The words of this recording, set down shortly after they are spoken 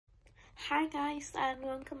Hi guys, and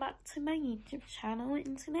welcome back to my YouTube channel.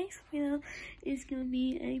 In today's video is going to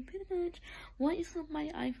be a pretty much what is on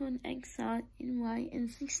my iPhone XR in white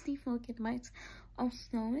and 64 gigabytes of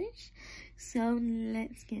storage. So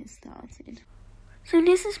let's get started. So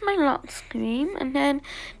this is my lock screen, and then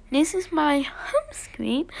this is my home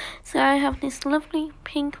screen. So I have this lovely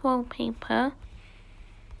pink wallpaper.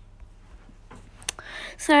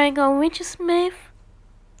 So I got Richard Smith,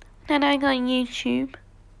 then I got YouTube.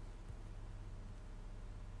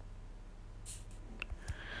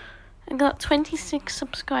 I got 26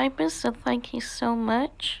 subscribers, so thank you so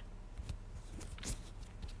much.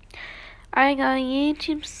 I got a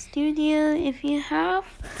YouTube Studio. If you have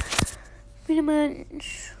pretty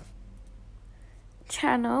much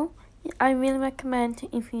channel, I really recommend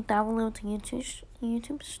if you download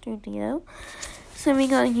YouTube Studio. So we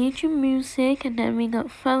got YouTube Music, and then we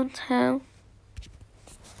got Photo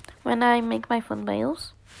when I make my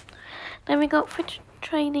thumbnails. Then we got Fridge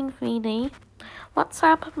Trading 3D.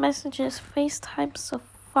 WhatsApp messages, FaceTime,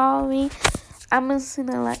 Safari, Amazon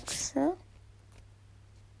Alexa,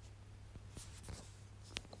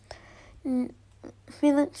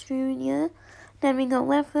 Philips Junior. Then we got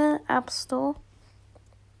Weather, App Store.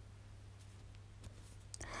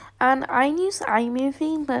 And I use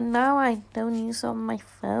iMovie, but now I don't use it on my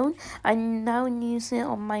phone. I now use it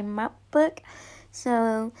on my MacBook.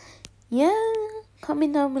 So yeah,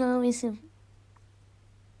 comment down below is it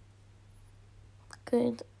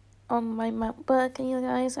good on my MacBook, you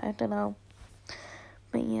guys? I don't know,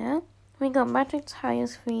 but yeah, we got Magic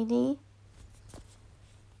Tires 3D,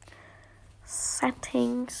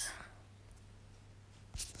 settings,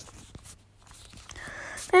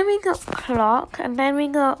 then we got clock, and then we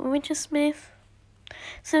got Richard Smith.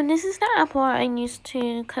 So this is the app where I used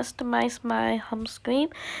to customize my home screen.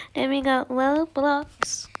 Then we got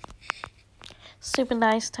Roblox, super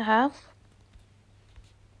nice to have.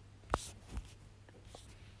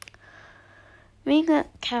 We got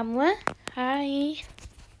camera, hi.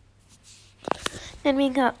 Then we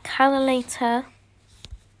got calculator.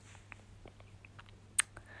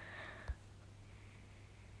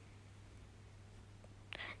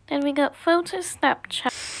 Then we got photo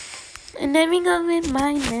Snapchat. And then we got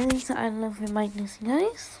reminders. I love reminders,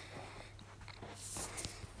 guys.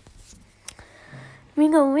 We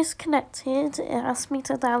got Wrist Connected. It asked me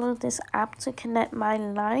to download this app to connect my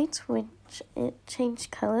light, which it changed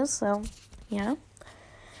colors, so yeah.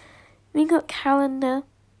 We got calendar,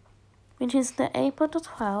 which is the April the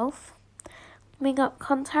 12th. We got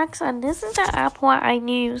contacts, and this is the app where I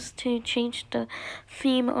use to change the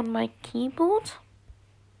theme on my keyboard.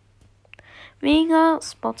 We got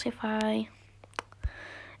Spotify.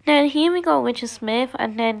 Then here we got Richard Smith,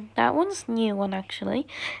 and then that one's new one actually.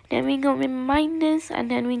 Then we got reminders,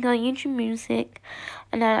 and then we got YouTube Music,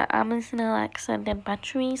 and then Amazon Alexa, and then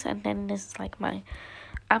batteries, and then this is like my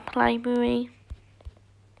app library.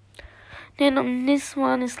 Then on this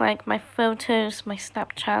one is like my photos, my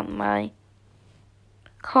Snapchat, my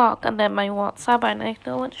clock, and then my WhatsApp. And I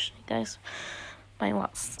don't want to show you guys my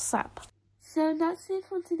WhatsApp. So that's it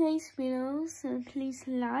for today's video. So please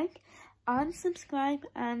like and subscribe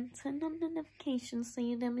and turn on the notifications so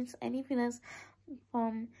you don't miss any videos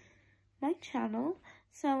from my channel.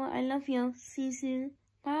 So I love you. See you soon.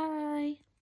 Bye.